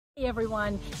Hey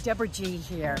everyone, Deborah G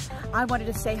here. I wanted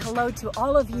to say hello to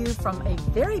all of you from a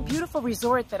very beautiful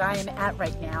resort that I am at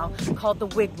right now called the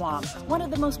Wigwam, one of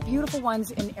the most beautiful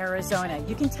ones in Arizona.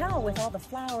 You can tell with all the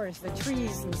flowers, the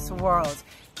trees, and the swirls.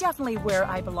 Definitely where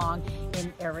I belong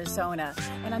in Arizona.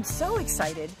 And I'm so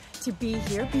excited to be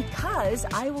here because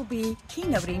I will be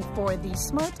keynoting for the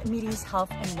Smart Meetings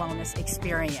Health and Wellness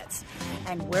Experience.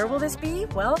 And where will this be?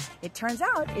 Well, it turns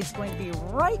out it's going to be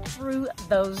right through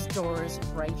those doors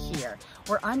right here,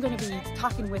 where I'm going to be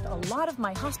talking with a lot of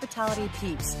my hospitality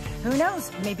peeps. Who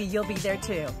knows, maybe you'll be there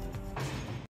too.